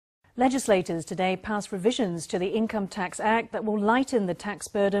Legislators today passed revisions to the Income Tax Act that will lighten the tax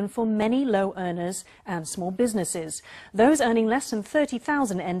burden for many low earners and small businesses. Those earning less than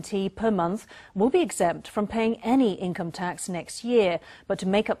 30,000 NT per month will be exempt from paying any income tax next year. But to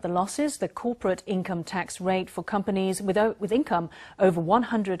make up the losses, the corporate income tax rate for companies with income over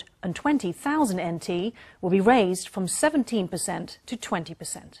 120,000 NT will be raised from 17% to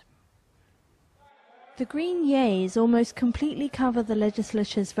 20%. The green yeas almost completely cover the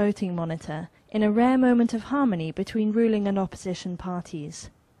legislature's voting monitor, in a rare moment of harmony between ruling and opposition parties.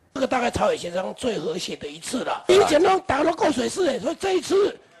 这个大概朝野协商最和谐的一次了。以前都打到够水式，所以这一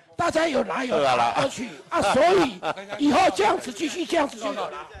次大家有拿有打去啊，所以以后这样子继续这样子就有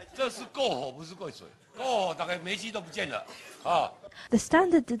了。这是够火，不是够水。够火大概煤气都不见了啊。 The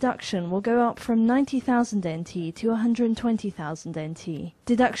standard deduction will go up from 90,000 NT to 120,000 NT.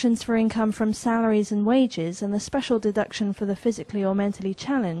 Deductions for income from salaries and wages and the special deduction for the physically or mentally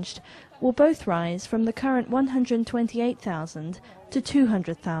challenged will both rise from the current 128,000 to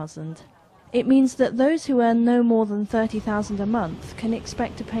 200,000. It means that those who earn no more than 30,000 a month can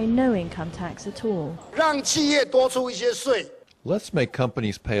expect to pay no income tax at all. 让企业多出一些税。 Let's make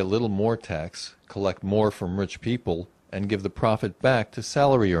companies pay a little more tax, collect more from rich people, and give the profit back to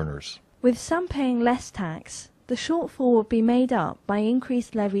salary earners. With some paying less tax, the shortfall will be made up by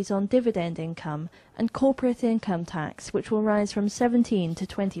increased levies on dividend income and corporate income tax, which will rise from 17 to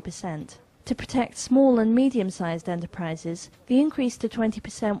 20%. To protect small and medium-sized enterprises, the increase to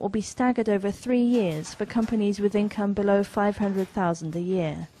 20% will be staggered over 3 years for companies with income below 500,000 a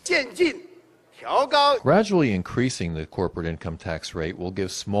year. Gradually increasing the corporate income tax rate will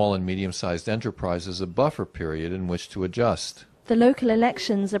give small and medium-sized enterprises a buffer period in which to adjust. The local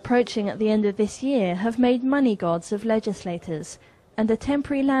elections approaching at the end of this year have made money gods of legislators and a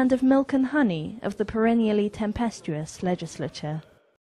temporary land of milk and honey of the perennially tempestuous legislature.